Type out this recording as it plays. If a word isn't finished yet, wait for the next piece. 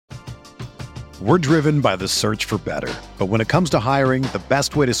We're driven by the search for better. But when it comes to hiring, the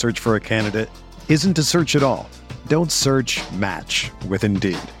best way to search for a candidate isn't to search at all. Don't search, match with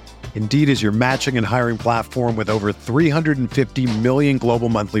Indeed. Indeed is your matching and hiring platform with over 350 million global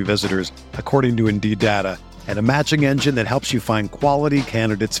monthly visitors, according to Indeed data, and a matching engine that helps you find quality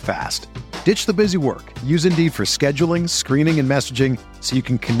candidates fast. Ditch the busy work. Use Indeed for scheduling, screening, and messaging so you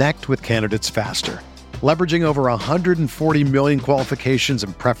can connect with candidates faster. Leveraging over 140 million qualifications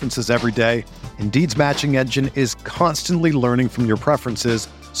and preferences every day, Indeed's matching engine is constantly learning from your preferences,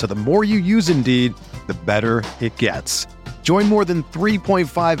 so the more you use Indeed, the better it gets. Join more than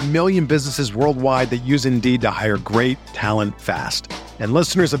 3.5 million businesses worldwide that use Indeed to hire great talent fast. And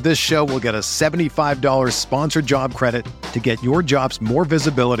listeners of this show will get a $75 sponsored job credit to get your jobs more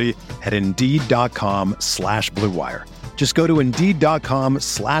visibility at Indeed.com/Blue Wire. Just go to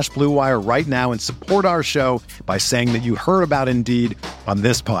Indeed.com/Blue Wire right now and support our show by saying that you heard about Indeed on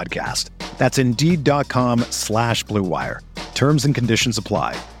this podcast. That's Indeed.com/Blue Wire. Terms and conditions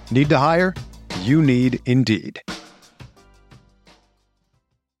apply. Need to hire? You need Indeed.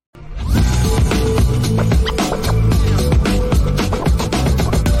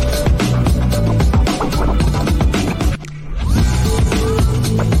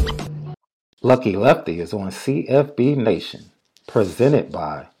 Lucky Lefty is on CFB Nation, presented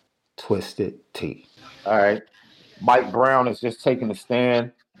by Twisted Tea. All right. Mike Brown is just taking a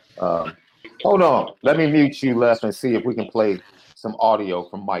stand. Hold on. Let me mute you, Les, and see if we can play some audio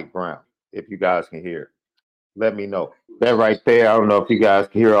from Mike Brown, if you guys can hear. Let me know. That right there, I don't know if you guys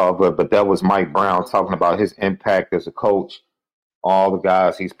can hear all of it, but that was Mike Brown talking about his impact as a coach, all the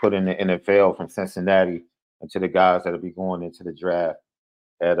guys he's put in the NFL from Cincinnati, and to the guys that will be going into the draft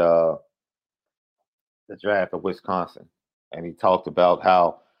at Wisconsin. And he talked about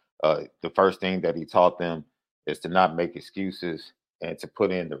how the first thing that he taught them is to not make excuses and to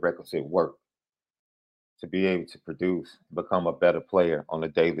put in the requisite work to be able to produce, become a better player on a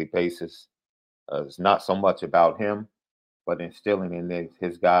daily basis. It's not so much about him, but instilling in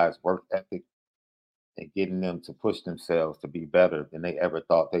his guys' work ethic and getting them to push themselves to be better than they ever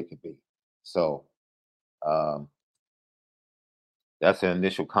thought they could be. So that's an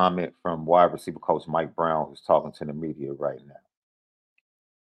initial comment from wide receiver coach Mike Brown, who's talking to the media right now.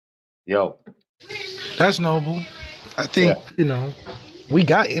 Yo. That's noble. I think, we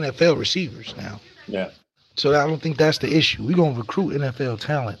got NFL receivers now. Yeah. So I don't think that's the issue. We're going to recruit NFL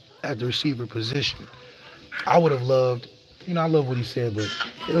talent at the receiver position. I would have loved, I love what he said, but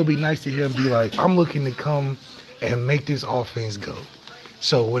it would be nice to hear him be like, I'm looking to come and make this offense go.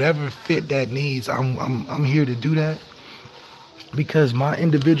 So whatever fit that needs, I'm here to do that. Because my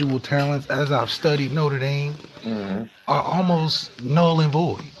individual talents, as I've studied Notre Dame, are almost null and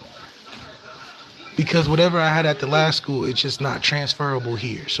void. Because whatever I had at the last school, it's just not transferable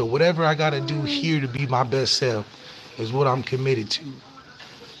here. So whatever I got to do here to be my best self is what I'm committed to.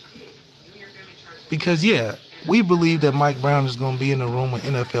 Because, we believe that Mike Brown is going to be in the room with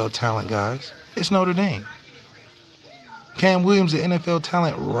NFL talent, guys. It's Notre Dame. Cam Williams is NFL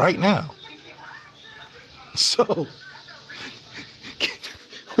talent right now. So...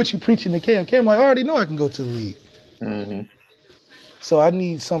 what you preaching to Cam? Cam, I already know I can go to the league. Mm-hmm. So I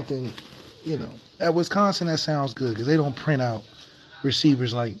need something, At Wisconsin, that sounds good because they don't print out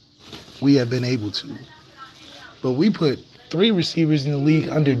receivers like we have been able to. But we put 3 receivers in the league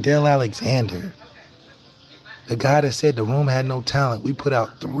under Dell Alexander. The guy that said the room had no talent. We put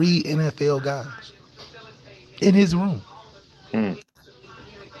out 3 NFL guys in his room.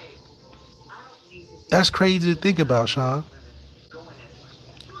 That's crazy to think about, Sean.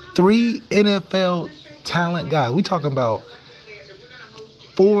 3 NFL talent guys. We talking about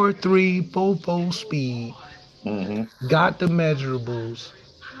 4.3, 4.4 speed. Got the measurables.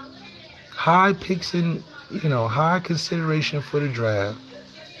 High picks and high consideration for the draft.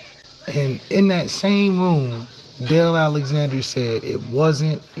 And in that same room, Dale Alexander said it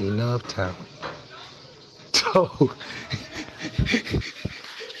wasn't enough talent. So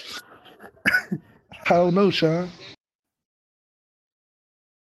I don't know, Sean.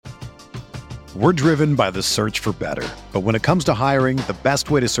 We're driven by the search for better. But when it comes to hiring, the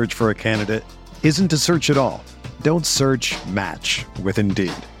best way to search for a candidate isn't to search at all. Don't search, match with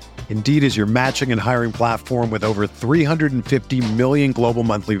Indeed. Indeed is your matching and hiring platform with over 350 million global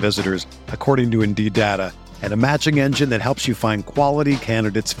monthly visitors, according to Indeed data, and a matching engine that helps you find quality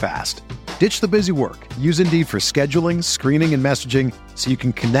candidates fast. Ditch the busy work. Use Indeed for scheduling, screening, and messaging so you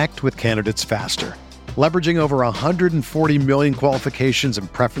can connect with candidates faster. Leveraging over 140 million qualifications and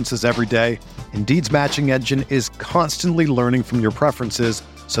preferences every day, Indeed's matching engine is constantly learning from your preferences,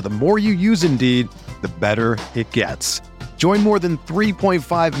 so the more you use Indeed, the better it gets. Join more than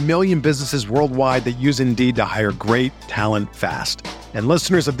 3.5 million businesses worldwide that use Indeed to hire great talent fast. And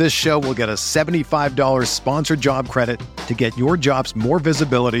listeners of this show will get a $75 sponsored job credit to get your jobs more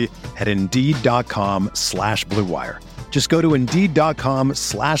visibility at Indeed.com/Blue Wire. Just go to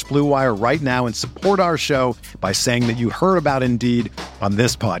Indeed.com/Blue Wire right now and support our show by saying that you heard about Indeed on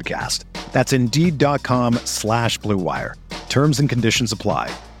this podcast. That's Indeed.com/Blue Wire. Terms and conditions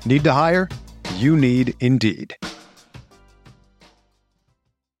apply. Need to hire? You need Indeed.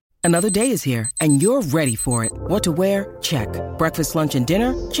 Another day is here, and you're ready for it. What to wear? Check. Breakfast, lunch, and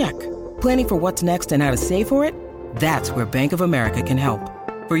dinner? Check. Planning for what's next and how to save for it? That's where Bank of America can help.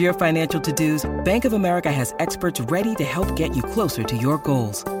 For your financial to-dos, Bank of America has experts ready to help get you closer to your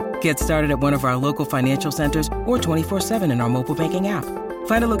goals. Get started at one of our local financial centers or 24/7 in our mobile banking app.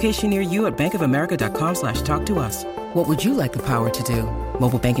 Find a location near you at bankofamerica.com/talktous. What would you like the power to do?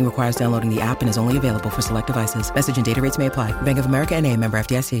 Mobile banking requires downloading the app and is only available for select devices. Message and data rates may apply. Bank of America NA, member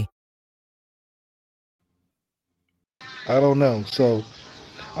FDIC. I don't know. So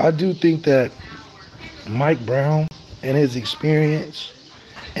I do think that Mike Brown and his experience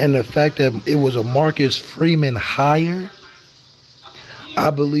and the fact that it was a Marcus Freeman hire,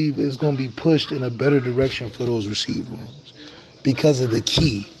 I believe is going to be pushed in a better direction for those receiver rooms because of the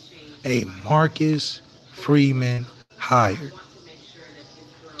key, a Marcus Freeman hire.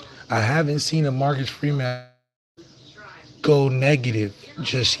 I haven't seen a Marcus Freeman go negative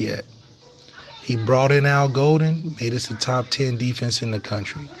just yet. He brought in Al Golden, made us a top 10 defense in the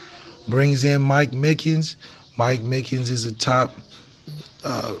country. Brings in Mike Mickens. Mike Mickens is a top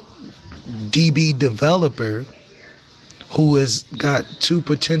DB developer who has got 2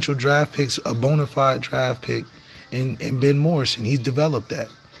 potential draft picks, a bona fide draft pick in Ben Morrison. He's developed that.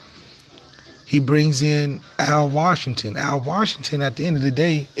 He brings in Al Washington. Al Washington, at the end of the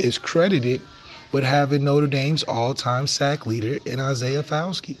day, is credited with having Notre Dame's all-time sack leader in Isaiah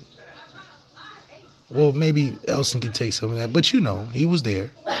Fowski. Well, maybe Elson can take some of that, but he was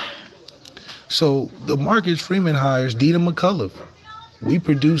there. So the Marcus Freeman hires Dina McCullough. We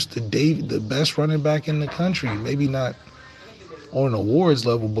produced the best running back in the country. Maybe not on an awards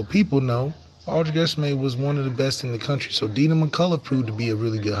level, but people know Audric Esme was one of the best in the country. So Dina McCullough proved to be a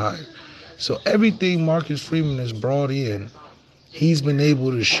really good hire. So everything Marcus Freeman has brought in, he's been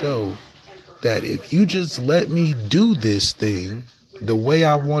able to show that if you just let me do this thing the way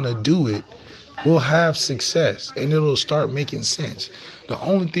I want to do it, we'll have success and it'll start making sense. The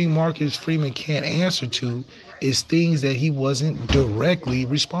only thing Marcus Freeman can't answer to is things that he wasn't directly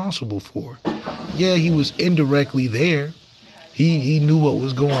responsible for. Yeah, he was indirectly there. He knew what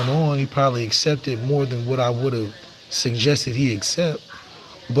was going on. He probably accepted more than what I would have suggested he accept.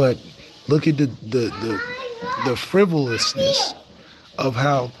 But look at the frivolousness of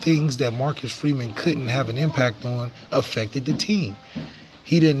how things that Marcus Freeman couldn't have an impact on affected the team.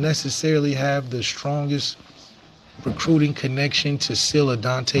 He didn't necessarily have the strongest recruiting connection to Silla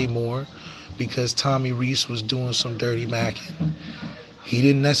Dante Moore because Tommy Rees was doing some dirty macking. He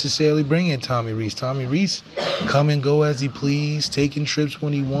didn't necessarily bring in Tommy Rees. Tommy Rees come and go as he please, taking trips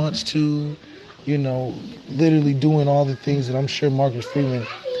when he wants to, literally doing all the things that I'm sure Marcus Freeman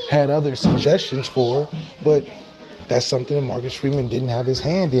had other suggestions for, but that's something that Marcus Freeman didn't have his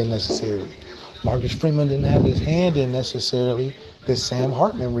hand in necessarily. Marcus Freeman didn't have his hand in necessarily the Sam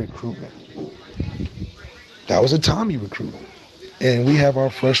Hartman recruitment. That was a Tommy recruitment. And we have our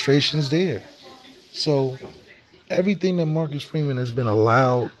frustrations there. So everything that Marcus Freeman has been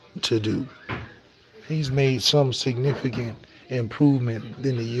allowed to do, he's made some significant improvement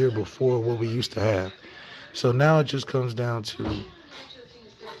than the year before what we used to have. So now it just comes down to,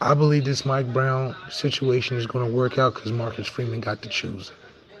 I believe this Mike Brown situation is going to work out because Marcus Freeman got to choose.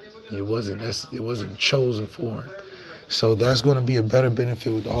 It wasn't chosen for him. So that's going to be a better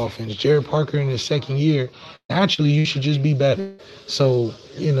benefit with the offense. Jared Parker in his second year, naturally you should just be better. So,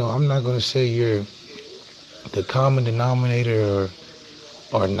 I'm not going to say you're the common denominator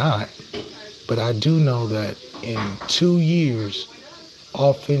or not, but I do know that in 2 years,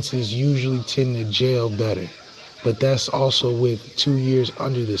 offenses usually tend to gel better. But that's also with 2 years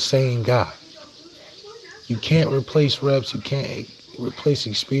under the same guy. You can't replace reps. You can't replace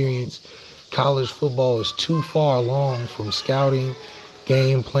experience. College football is too far along from scouting,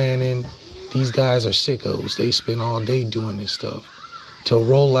 game planning. These guys are sickos. They spend all day doing this stuff. To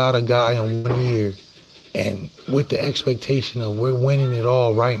roll out a guy in 1 year and with the expectation of we're winning it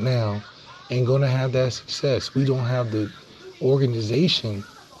all right now ain't going to have that success. We don't have the organization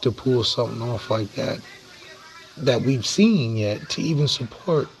to pull something off like that we've seen yet to even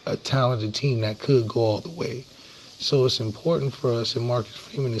support a talented team that could go all the way. So it's important for us, and Marcus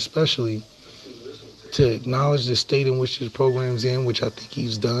Freeman especially, to acknowledge the state in which his program's in, which I think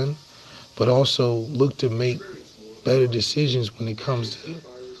he's done, but also look to make better decisions when it comes to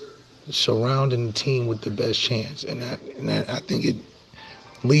surrounding the team with the best chance. And that I think it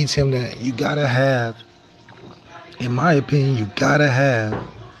leads him that you gotta have, in my opinion, you gotta have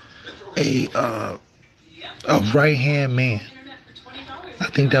a right hand man. I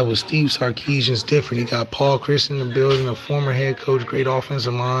think that was Steve Sarkisian's different. He got Paul Chris in the building, a former head coach, great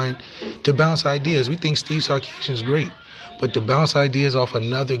offensive mind, to bounce ideas. We think Steve Sarkisian's great, but to bounce ideas off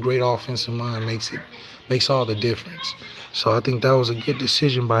another great offensive mind makes all the difference. So I think that was a good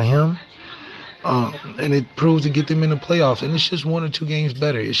decision by him. And it proves to get them in the playoffs. And it's just 1 or 2 games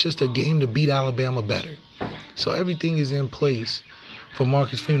better. It's just a game to beat Alabama better. So everything is in place for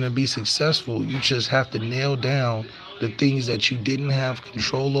Marcus Freeman to be successful. You just have to nail down the things that you didn't have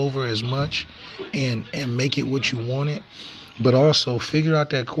control over as much and make it what you want it. But also figure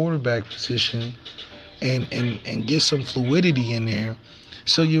out that quarterback position and get some fluidity in there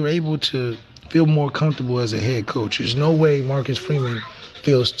so you're able to feel more comfortable as a head coach. There's no way Marcus Freeman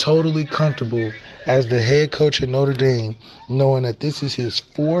feels totally comfortable as the head coach at Notre Dame knowing that this is his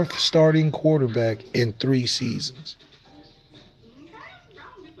 4th starting quarterback in 3 seasons.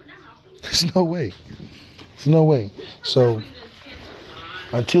 There's no way. There's no way. So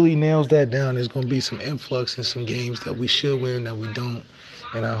until he nails that down, there's going to be some influx in some games that we should win that we don't.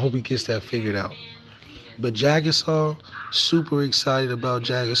 And I hope he gets that figured out. But Jagasaw, super excited about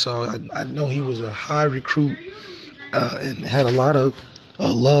Jagasaw. I know he was a high recruit and had a lot of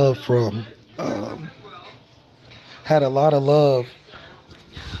love from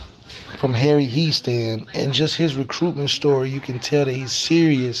Harry Heaston, and just his recruitment story, you can tell that he's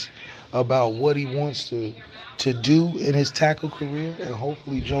serious about what he wants to do in his tackle career, and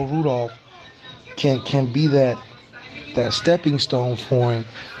hopefully Joe Rudolph can be that stepping stone for him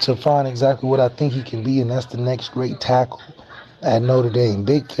to find exactly what I think he can be, and that's the next great tackle at Notre Dame.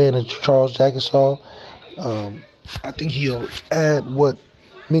 Big fan of Charles Jagasaw. I think he'll add what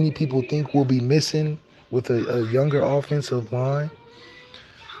many people think will be missing with a younger offensive line.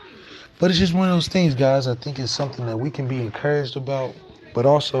 But it's just one of those things, guys. I think it's something that we can be encouraged about, but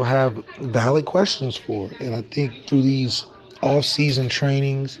also have valid questions for. And I think through these off-season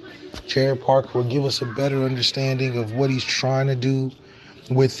trainings, Jared Parker will give us a better understanding of what he's trying to do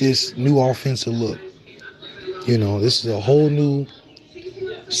with this new offensive look. You know, this is a whole new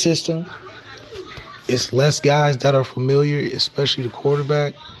system. It's less guys that are familiar, especially the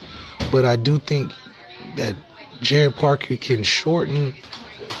quarterback. But I do think that Jared Parker can shorten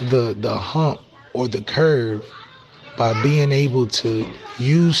the hump or the curve by being able to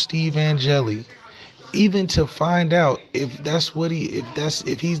use Steve Angeli, even to find out if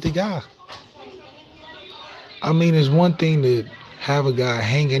he's the guy. I mean, it's one thing to have a guy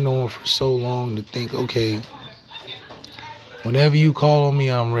hanging on for so long to think, okay, whenever you call on me,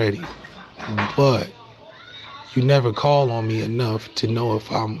 I'm ready. But you never call on me enough to know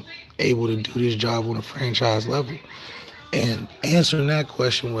if I'm able to do this job on a franchise level. And answering that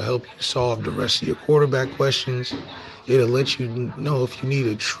question will help you solve the rest of your quarterback questions. It'll let you know if you need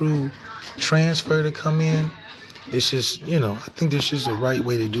a true transfer to come in. It's just, I think there's just a right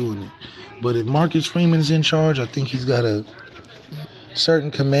way to doing it. But if Marcus Freeman's in charge, I think he's got a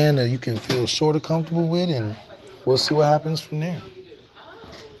certain command that you can feel sort of comfortable with, and we'll see what happens from there.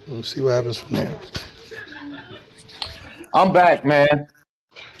 I'm back, man.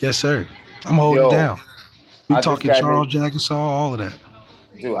 Yes, sir. I'm holding it down. We talking Charles Jagasaw, all of that.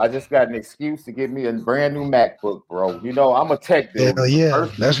 Dude, I just got an excuse to get me a brand new MacBook, bro. I'm a tech dude. Hell yeah,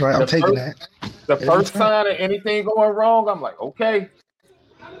 that's right. I'm taking that. The first sign of anything going wrong, I'm like, okay.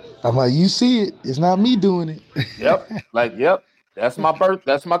 I'm like, you see it. It's not me doing it. Yep. That's my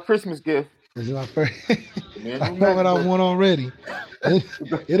That's my Christmas gift. This is my first. I know what I want already.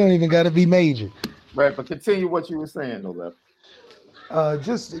 It don't even got to be major. Right, but continue what you were saying, though, Left.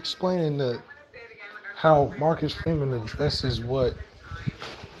 Just explaining how Marcus Freeman addresses what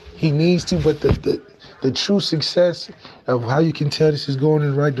he needs to, but the true success of how you can tell this is going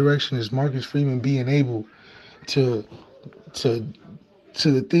in the right direction is Marcus Freeman being able to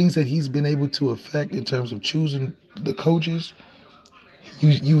the things that he's been able to affect in terms of choosing the coaches.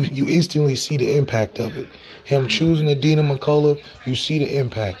 You instantly see the impact of it. Him choosing Adina McCullough, you see the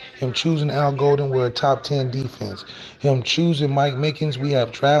impact. Him choosing Al Golden, we're a top 10 defense. Him choosing Mike Mickens, we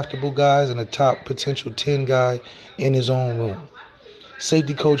have draftable guys and a top potential 10 guy in his own room.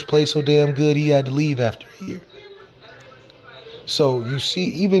 Safety coach played so damn good, he had to leave after a year. So you see,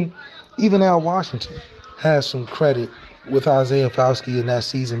 even Al Washington has some credit with Isaiah Fauske in that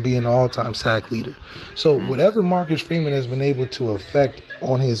season being the all-time sack leader. So whatever Marcus Freeman has been able to affect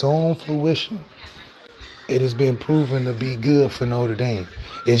on his own fruition, it has been proven to be good for Notre Dame.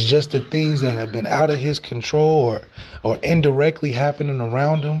 It's just the things that have been out of his control or indirectly happening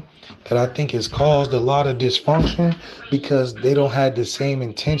around him that I think has caused a lot of dysfunction because they don't have the same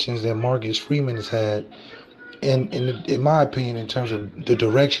intentions that Marcus Freeman has had in my opinion, in terms of the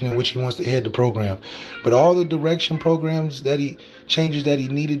direction in which he wants to head the program. But all the direction programs changes that he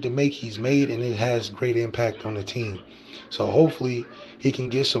needed to make, he's made, and it has great impact on the team. So hopefully he can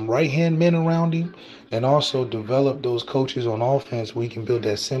get some right-hand men around him and also develop those coaches on offense where he can build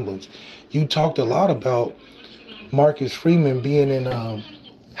that semblance. You talked a lot about Marcus Freeman being in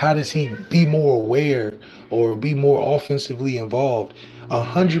how does he be more aware or be more offensively involved?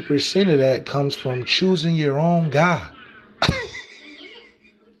 100% of that comes from choosing your own guy.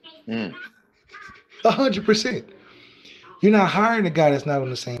 100%. You're not hiring a guy that's not on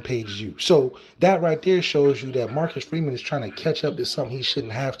the same page as you. So that right there shows you that Marcus Freeman is trying to catch up to something he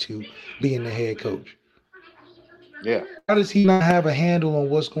shouldn't have to being the head coach. Yeah. How does he not have a handle on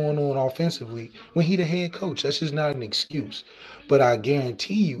what's going on offensively when he the head coach? That's just not an excuse. But I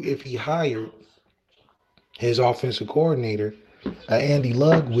guarantee you, if he hired his offensive coordinator, Andy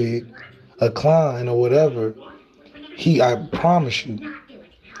Ludwig, a Klein, or whatever, I promise you,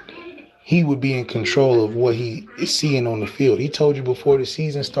 he would be in control of what he is seeing on the field. He told you before the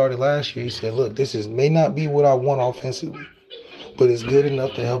season started last year, he said, look, may not be what I want offensively, but it's good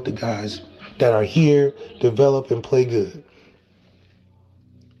enough to help the guys that are here develop and play good.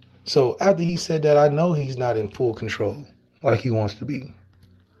 So after he said that, I know he's not in full control like he wants to be.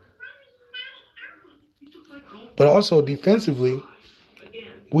 But also defensively,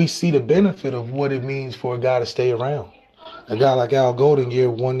 we see the benefit of what it means for a guy to stay around. A guy like Al Golden,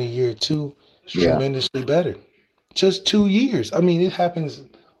 year 1 to year 2, is tremendously better. Just 2 years. I mean, it happens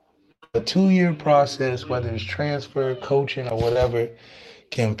a 2-year process, whether it's transfer, coaching, or whatever,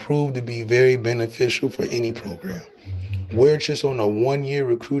 can prove to be very beneficial for any program. We're just on a 1-year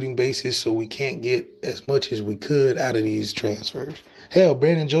recruiting basis, so we can't get as much as we could out of these transfers. Hell,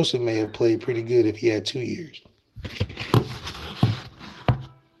 Brandon Joseph may have played pretty good if he had 2 years.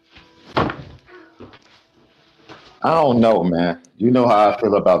 I don't know, man. You know how I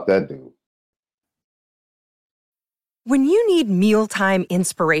feel about that dude. When you need mealtime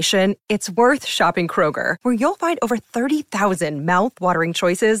inspiration, it's worth shopping Kroger, where you'll find over 30,000 mouth-watering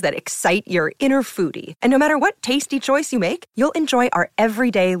choices that excite your inner foodie. And no matter what tasty choice you make, you'll enjoy our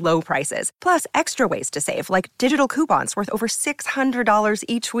everyday low prices, plus extra ways to save, like digital coupons worth over $600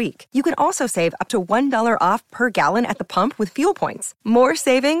 each week. You can also save up to $1 off per gallon at the pump with fuel points. More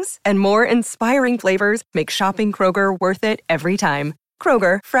savings and more inspiring flavors make shopping Kroger worth it every time.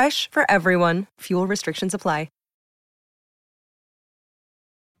 Kroger, fresh for everyone. Fuel restrictions apply.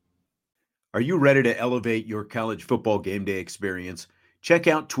 Are you ready to elevate your college football game day experience? Check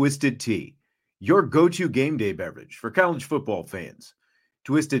out Twisted Tea, your go-to game day beverage for college football fans.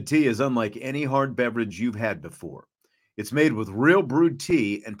 Twisted Tea is unlike any hard beverage you've had before. It's made with real brewed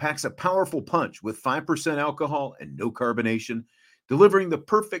tea and packs a powerful punch with 5% alcohol and no carbonation, delivering the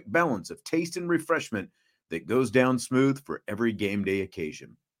perfect balance of taste and refreshment that goes down smooth for every game day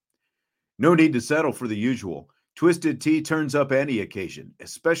occasion. No need to settle for the usual. Twisted Tea turns up any occasion,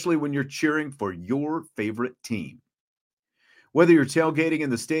 especially when you're cheering for your favorite team. Whether you're tailgating in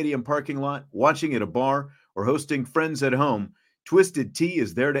the stadium parking lot, watching at a bar, or hosting friends at home, Twisted Tea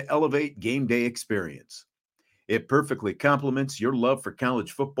is there to elevate game day experience. It perfectly complements your love for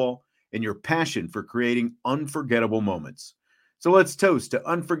college football and your passion for creating unforgettable moments. So let's toast to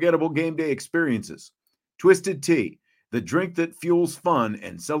unforgettable game day experiences. Twisted Tea, the drink that fuels fun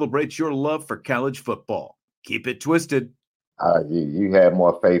and celebrates your love for college football. Keep it twisted. You had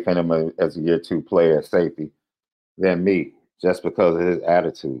more faith in him as a year 2 player at safety than me, just because of his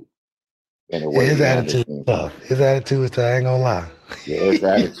attitude. And the way his attitude is tough. His attitude is tough, I ain't gonna lie. Yeah, his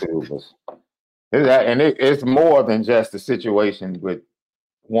attitude was. It's more than just a situation with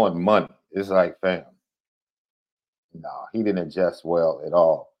wanting money. It's like, fam, no, he didn't adjust well at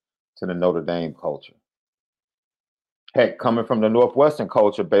all to the Notre Dame culture. Heck, coming from the Northwestern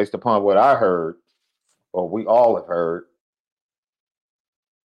culture, based upon what I heard, or we all have heard,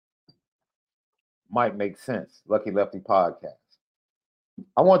 might make sense. Lucky Lefty podcast.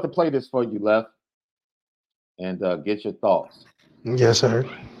 I want to play this for you, Left, and get your thoughts. Yes, sir.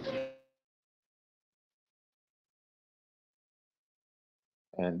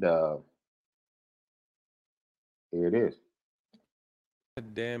 And here it is.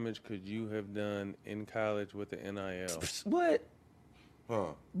 What damage could you have done in college with the NIL? What? Huh?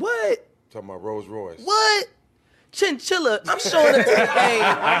 What? Talking about Rolls Royce. What? Chinchilla, I'm showing up to the game.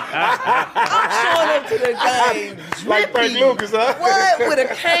 I'm showing up to the game. Like Frank Lucas, huh? What? With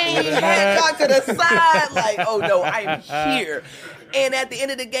a cane, hat cocked to the side. Like, oh no, I'm here. And at the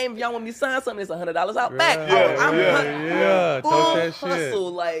end of the game, if y'all want me to sign something, it's $100 out back. I'm talk that full shit.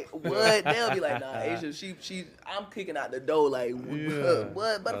 hustle. Like, what? They'll be like, nah, Asia, I'm kicking out the door. Like,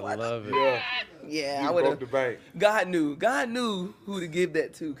 what? But I love it. Yeah, I would have. God knew who to give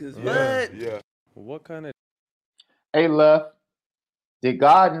that to. Cause what? Yeah. What kind of? Hey, Left, did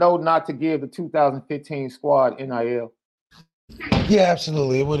God know not to give the 2015 squad NIL? Yeah,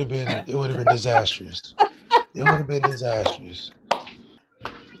 absolutely. It would have been disastrous. It would have been disastrous.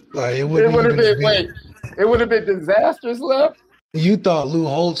 Like it would have been disastrous, Left. You thought Lou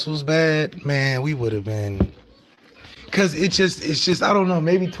Holtz was bad, man. We would have been, because it's just I don't know.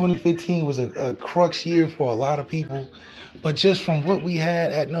 Maybe 2015 was a crux year for a lot of people, but just from what we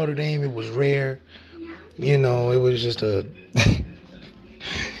had at Notre Dame, it was rare. You know, it was just a.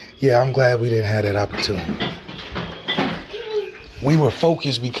 Yeah, I'm glad we didn't have that opportunity. We were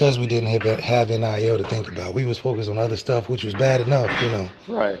focused because we didn't have NIL to think about. We was focused on other stuff, which was bad enough, you know.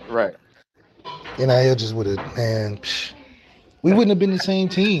 Right. NIL just would have, man, we wouldn't have been the same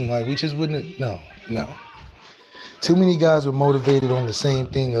team. Like, we just wouldn't have, no. Too many guys were motivated on the same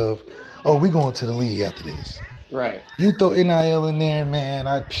thing of, oh, we going to the league after this. Right. You throw NIL in there, man,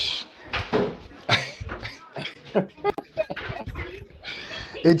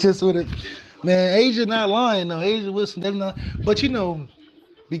 it just would have, man, Asia not lying, though. Asia Wilson, them not, but, you know,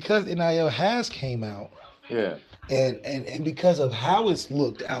 because NIL has came out, yeah, and because of how it's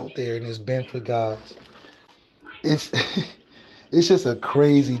looked out there and it's been for guys, it's just a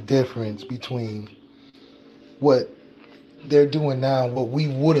crazy difference between what they're doing now and what we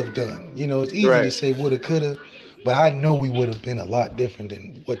would have done. You know, it's easy to say woulda, coulda, but I know we would have been a lot different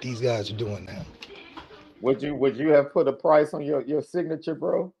than what these guys are doing now. Would you have put a price on your signature,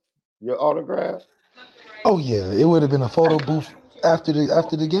 bro? Your autograph? Oh yeah, it would have been a photo booth after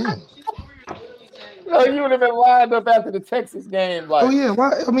the game. No, you would have been lined up after the Texas game. Like, oh yeah,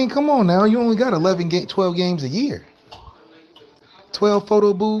 why? I mean, come on now. You only got 12 games a year. 12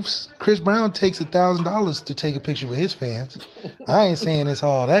 photo booths. Chris Brown takes $1,000 to take a picture with his fans. I ain't saying it's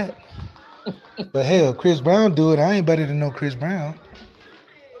all that, but hell, Chris Brown do it. I ain't better than no Chris Brown.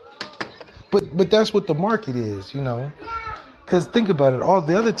 But that's what the market is, you know. Because think about it. All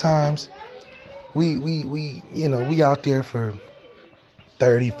the other times, we out there for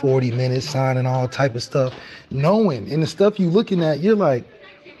 30, 40 minutes signing all type of stuff, knowing, and the stuff you looking at, you're like,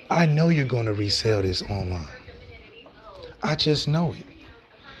 I know you're going to resell this online. I just know it.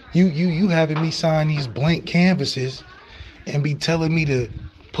 You having me sign these blank canvases and be telling me to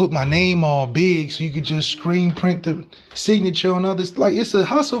put my name all big so you could just screen print the signature on others. Like, it's a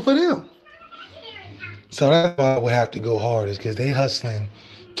hustle for them. So that's why I would have to go hard, is because they hustling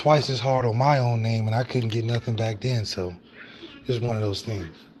twice as hard on my own name, and I couldn't get nothing back then. So it's one of those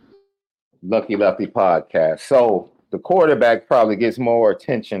things. Lucky Lefty podcast. So the quarterback probably gets more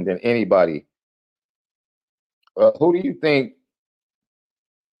attention than anybody. Who do you think?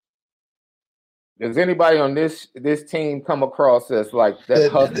 Does anybody on this team come across as like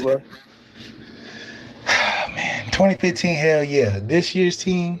that hustler? Man, 2015, hell yeah. This year's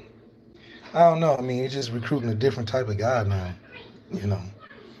team, I don't know. I mean, it's just recruiting a different type of guy now, you know.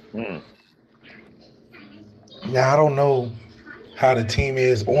 Now, I don't know how the team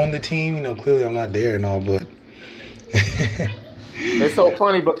is on the team. You know, clearly I'm not there and all, but. It's so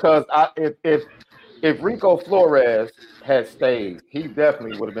funny because if Rico Flores had stayed, he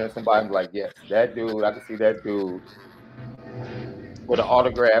definitely would have been somebody like, yes, that dude, I can see that dude with an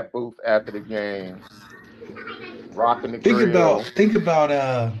autograph booth after the game, rocking the grill. Think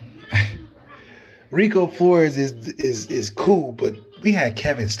about Rico Flores is cool, but we had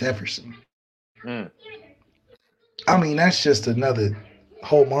Kevin Stepherson. I mean, that's just another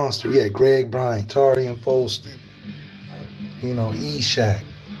whole monster. Yeah, Greg Bryant, Tarian Folston, you know, E-Shack.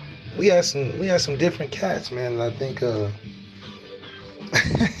 We had some different cats, man, and I think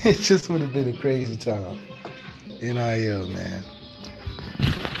it just would have been a crazy time. NIL, man.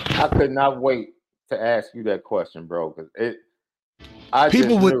 I could not wait to ask you that question, bro, because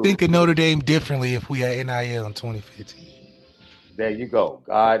people would think of Notre Dame differently if we had NIL in 2015. There you go.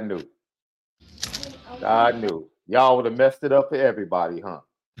 God knew. God knew. Y'all would have messed it up for everybody, huh?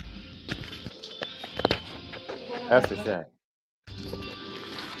 That's a shame.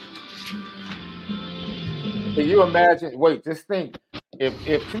 Can you imagine? Wait, just think. If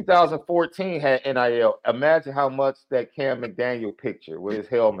 2014 had NIL, imagine how much that Cam McDaniel picture with his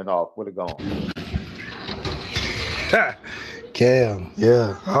helmet off would have gone. Cam,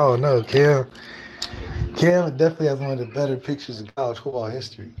 yeah. Oh no, Cam. Cam definitely has one of the better pictures of college football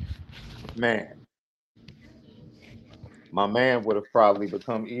history. Man, my man would have probably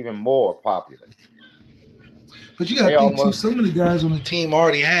become even more popular. But you They got to think too. almost Some of the guys on the team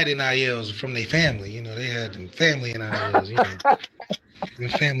already had NILs from their family. You know, they had them family NILs. You know, the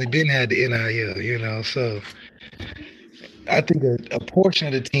family been had the NIL. You know, so I think a portion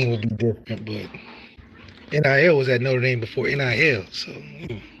of the team would be different. But NIL was at Notre Dame before NIL. So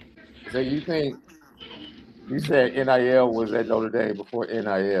so you said NIL was at Notre Dame before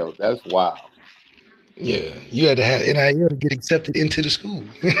NIL. That's wild. yeah, you had to have NIL to get accepted into the school.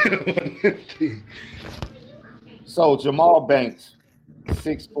 So Jamal Banks,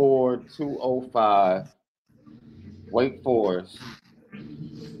 6'4", 205, Wake Forest,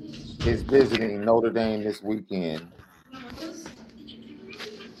 is visiting Notre Dame this weekend.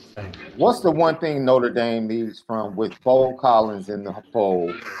 What's the one thing Notre Dame needs from with Bo Collins in the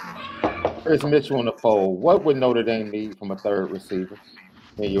fold, Chris Mitchell in the fold? What would Notre Dame need from a third receiver,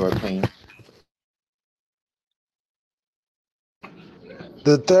 in your opinion?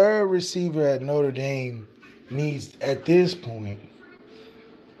 The third receiver at Notre Dame needs, at this point,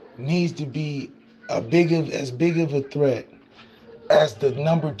 needs to be as big of a threat as the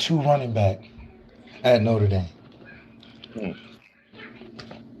number 2 running back at Notre Dame. Hmm.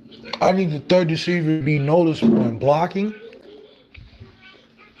 I need the third receiver to be noticeable in blocking.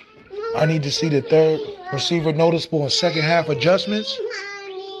 I need to see the third receiver noticeable in second half adjustments.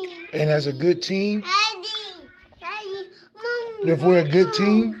 And as a good team, if we're a good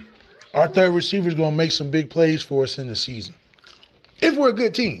team, our third receiver is going to make some big plays for us in the season. If we're a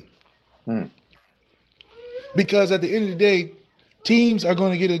good team. Hmm. Because at the end of the day, teams are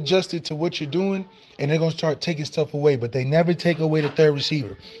going to get adjusted to what you're doing, and they're going to start taking stuff away, but they never take away the third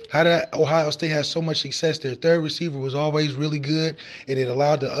receiver. How did Ohio State have so much success? Their third receiver was always really good, and it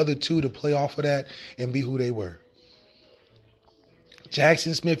allowed the other two to play off of that and be who they were.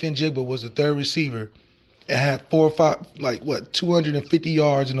 Jackson Smith-Njigba was the third receiver and had 250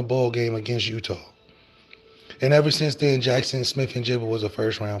 yards in the bowl game against Utah. And ever since then, Jackson Smith-Njigba was a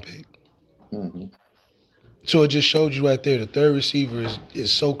first-round pick. Mm-hmm. So it just showed you right there, the third receiver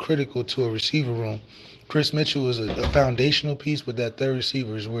is so critical to a receiver room. Chris Mitchell is a foundational piece, but that third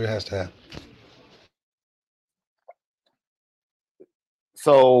receiver is where it has to happen.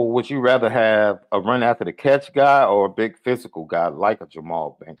 So would you rather have a run after the catch guy or a big physical guy like a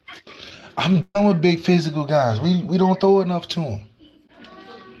Jamal Banks? I'm done with big physical guys. We don't throw enough to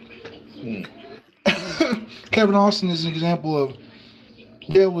them. Kevin Austin is an example of,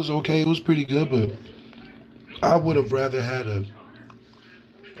 yeah, it was okay. It was pretty good, but I would have rather had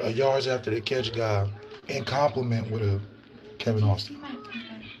a yards after the catch guy in complement with a Kevin Austin.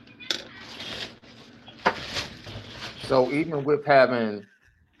 So even with having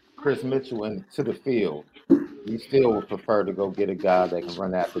Chris Mitchell into the field, you still would prefer to go get a guy that can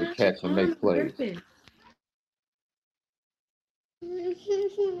run after the catch and make plays.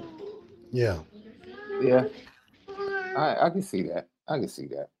 Yeah. Yeah, I can see that. I can see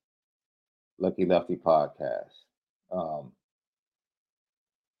that. Lucky Lefty podcast. I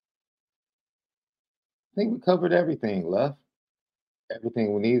think we covered everything, Left.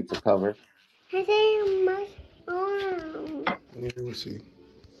 Everything we needed to cover. Let me see.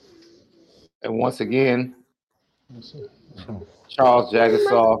 And once again, Charles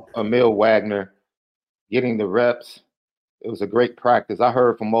Jagasaw, Emil Wagner, getting the reps. It was a great practice. I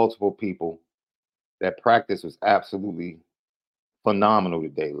heard from multiple people that practice was absolutely phenomenal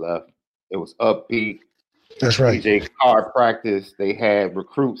today, Left. It was upbeat. That's right. DJ Carr practice. They had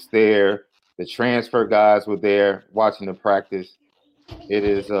recruits there. The transfer guys were there watching the practice. It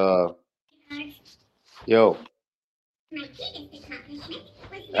is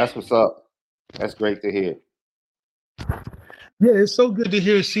that's what's up. That's great to hear. Yeah, it's so good to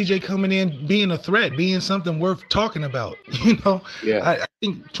hear CJ coming in, being a threat, being something worth talking about. You know, Yeah. I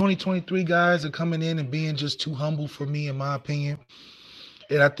think 2023 guys are coming in and being just too humble for me, in my opinion.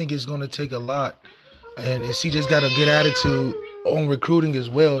 And I think it's going to take a lot. And CJ's got a good attitude on recruiting as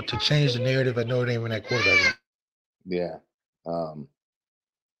well to change the narrative at Notre Dame in that quarterback. Yeah.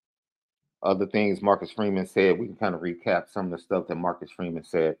 Other things Marcus Freeman said, we can kind of recap some of the stuff that Marcus Freeman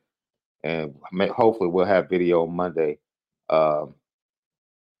said. And hopefully we'll have video Monday.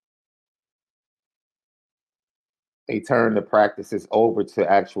 They turned the practices over to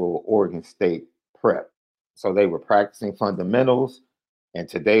actual Oregon State prep. So they were practicing fundamentals, and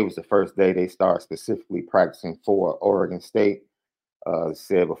today was the first day they started specifically practicing for Oregon State.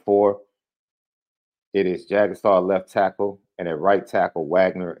 Said before, it is Jagasaw left tackle, and at right tackle,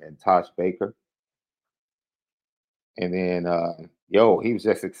 Wagner and Tosh Baker. And then he was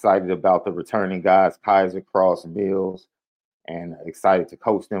just excited about the returning guys, Kaiser, Cross, Mills, and excited to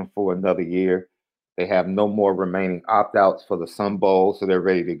coach them for another year. They have no more remaining opt-outs for the Sun Bowl, so they're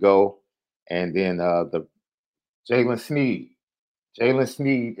ready to go. And then the Jalen Sneed. Jalen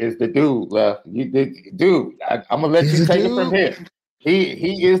Sneed is the dude, Left. Dude, I'm gonna let He's you a take it from dude. here.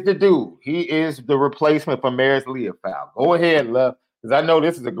 He is the dude. He is the replacement for Maris Leofow. Go ahead, Left, because I know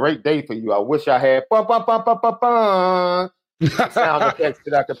this is a great day for you. I wish I had sound effects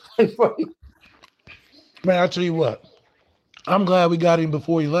that I could play for you. Man, I'll tell you what. I'm glad we got him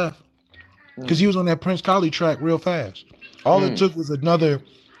before he left because he was on that Prince Colley track real fast. All it took was another,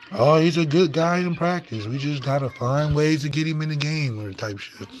 he's a good guy in practice. We just got to find ways to get him in the game or type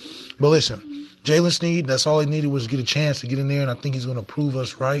shit. But listen, Jalen Sneed, that's all he needed was get a chance to get in there, and I think he's going to prove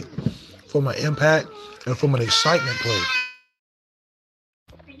us right from an impact and from an excitement play.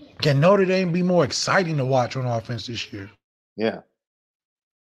 Can Notre Dame be more exciting to watch on offense this year? Yeah.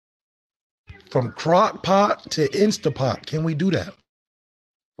 From crock pot to Instapot, can we do that?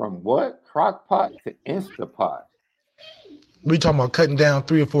 From what? Crock pot to Instapot. We talking about cutting down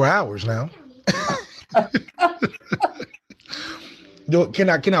 3 or 4 hours now. Can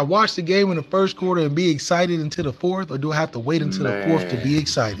I watch the game in the first quarter and be excited until the fourth, or do I have to wait until the fourth to be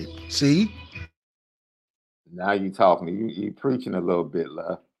excited? See? Now you talking. You preaching a little bit,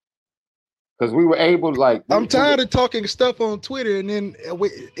 Left. Because we were able to I'm tired of talking stuff on Twitter, and then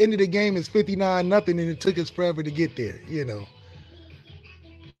end of the game is 59-0, and it took us forever to get there.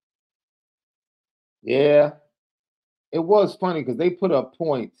 Yeah, it was funny because they put up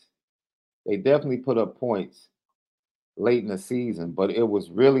points. They definitely put up points late in the season, but it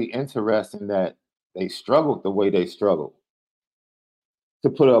was really interesting that they struggled the way they struggled to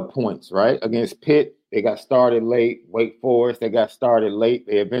put up points, right? Against Pitt, they got started late. Wake Forest, they got started late.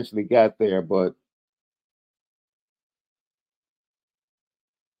 They eventually got there, but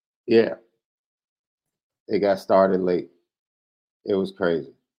yeah, they got started late. It was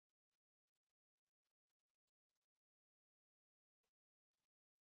crazy.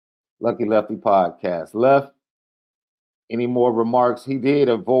 Lucky Lefty podcast. Left, any more remarks? He did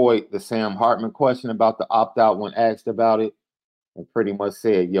avoid the Sam Hartman question about the opt-out when asked about it, and pretty much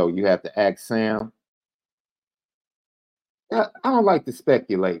said, you have to ask Sam. I don't like to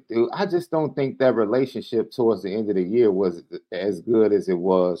speculate, dude. I just don't think that relationship towards the end of the year was as good as it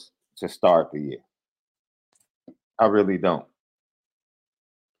was to start the year. I really don't.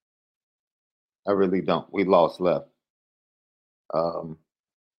 We lost Left.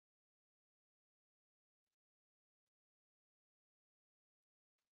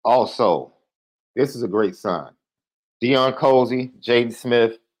 Also, this is a great sign. Deion Colzie, Jaden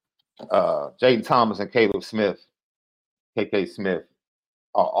Smith, Jaden Thomas, and Caleb Smith, KK Smith,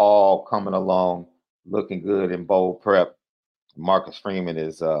 are all coming along, looking good in bowl prep. Marcus Freeman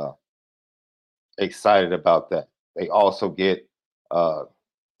is excited about that. They also get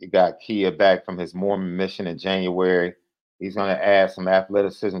you got Kia back from his Mormon mission in January. He's going to add some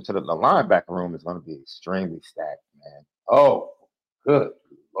athleticism to the linebacker room. Is going to be extremely stacked, man. Oh, good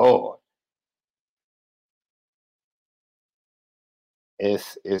Lord.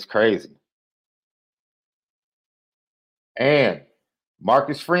 It's crazy. And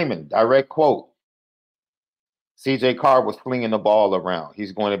Marcus Freeman, direct quote, CJ Carr was flinging the ball around.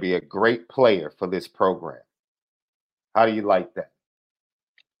 He's going to be a great player for this program. How do you like that?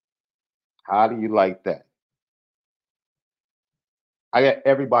 How do you like that? I got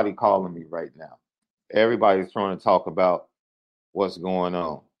everybody calling me right now. Everybody's trying to talk about what's going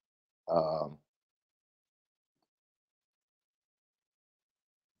on.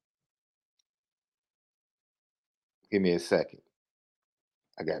 Give me a second.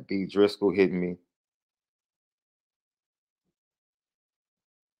 I got B. Driscoll hitting me.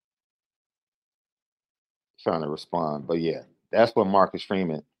 Trying to respond. But yeah, that's what Marcus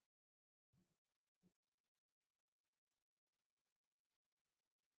Freeman.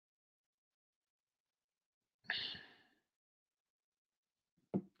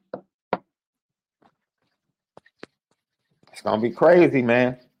 It's going to be crazy,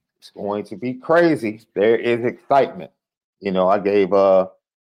 man. It's going to be crazy. There is excitement. I gave the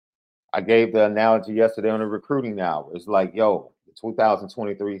analogy yesterday on the recruiting hour. It's like, the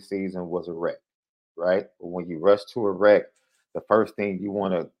 2023 season was a wreck, right? But when you rush to a wreck, the first thing you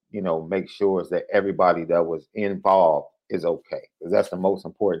want to, make sure is that everybody that was involved is okay. Because that's the most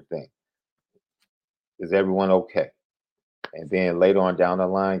important thing. Is everyone okay? And then later on down the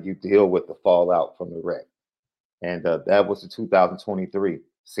line, you deal with the fallout from the wreck. And that was the 2023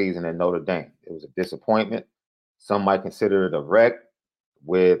 season in Notre Dame. It was a disappointment. Some might consider it a wreck.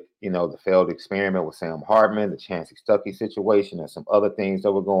 with, the failed experiment with Sam Hartman, the Chancey Stuckey situation, and some other things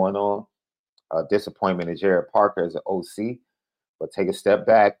that were going on. Disappointment in Jared Parker as an OC. But take a step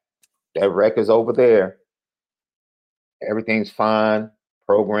back. That wreck is over there. Everything's fine.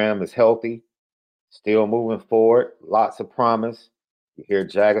 Program is healthy. Still moving forward. Lots of promise. You hear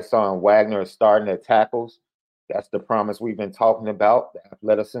Jagasaw and Wagner are starting at tackles. That's the promise we've been talking about. The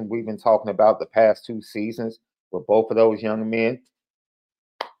athleticism we've been talking about the past 2 seasons with both of those young men.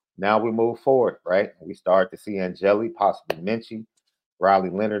 Now we move forward, right? We start to see Angeli, possibly Minchie, Riley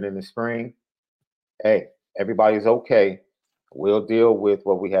Leonard in the spring. Hey, everybody's okay. We'll deal with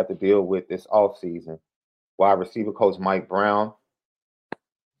what we have to deal with this offseason. Wide receiver coach Mike Brown,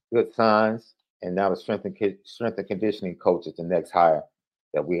 good signs. And now the strength and conditioning coach is the next hire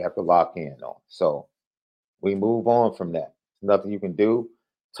that we have to lock in on. So we move on from that. There's nothing you can do.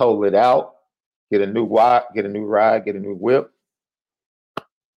 Total it out. Get a new ride, get a new whip,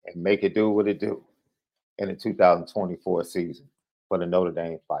 and make it do what it do in the 2024 season for the Notre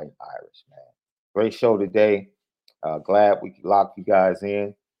Dame Fighting Irish, man. Great show today. Glad we could lock you guys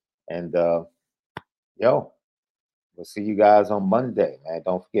in. And, we'll see you guys on Monday, man.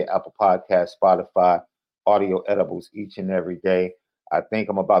 Don't forget Apple Podcasts, Spotify, audio edibles each and every day. I think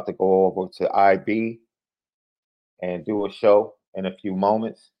I'm about to go over to IB and do a show in a few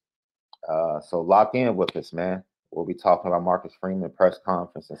moments. So lock in with us, man. We'll be talking about Marcus Freeman press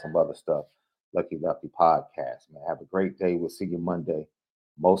conference and some other stuff. Lucky Lefty podcast, man. Have a great day. We'll see you Monday.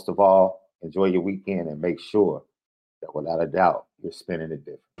 Most of all, enjoy your weekend and make sure that without a doubt, you're spinning it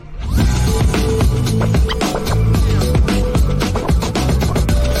different.